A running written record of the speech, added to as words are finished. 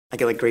I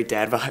get like great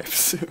dad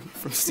vibes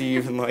from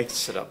Steve and like.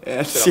 Sit up.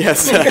 Yes, Sit up.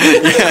 yes,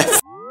 yes.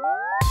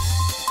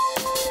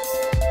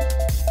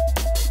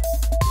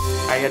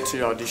 I had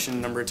to audition a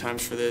number of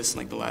times for this.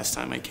 Like the last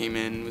time I came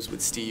in was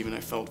with Steve, and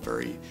I felt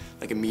very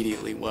like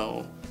immediately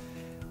well,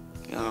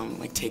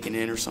 like taken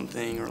in or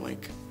something, or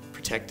like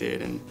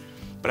protected.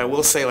 But I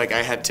will say, like,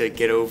 I had to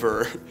get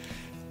over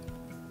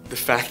the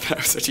fact that I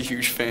was such a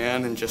huge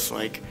fan and just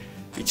like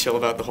be chill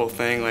about the whole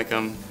thing. Like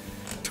I'm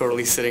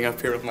totally sitting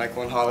up here with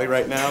Michael and Holly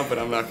right now, but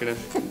I'm not gonna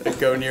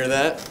go near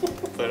that.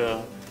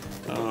 But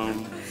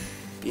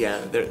yeah,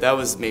 that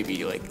was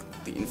maybe like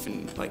the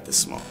infant, like a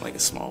small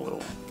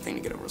little thing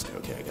to get over. I was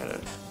like, okay,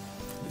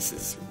 this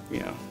is, you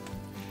know.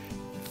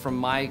 From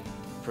my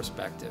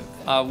perspective,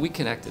 we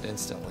connected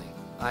instantly.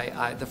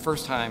 The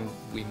first time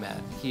we met,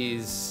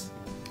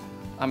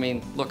 I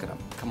mean, look at him.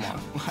 Come on.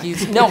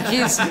 He's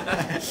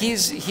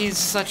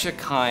such a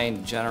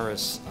kind,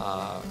 generous,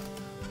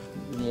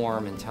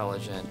 warm,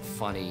 intelligent,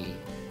 funny.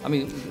 I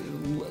mean,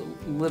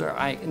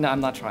 literally. No, I'm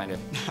not trying to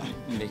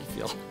make you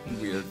feel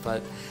weird,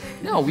 but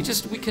no, we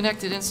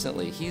connected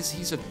instantly.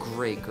 He's a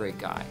great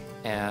guy,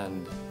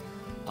 and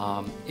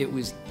it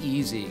was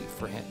easy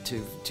for him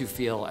to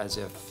feel as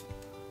if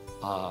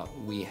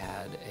we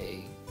had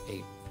a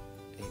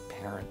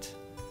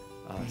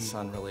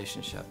parent-son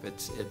relationship.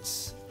 It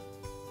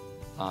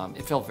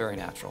felt very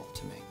natural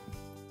to me.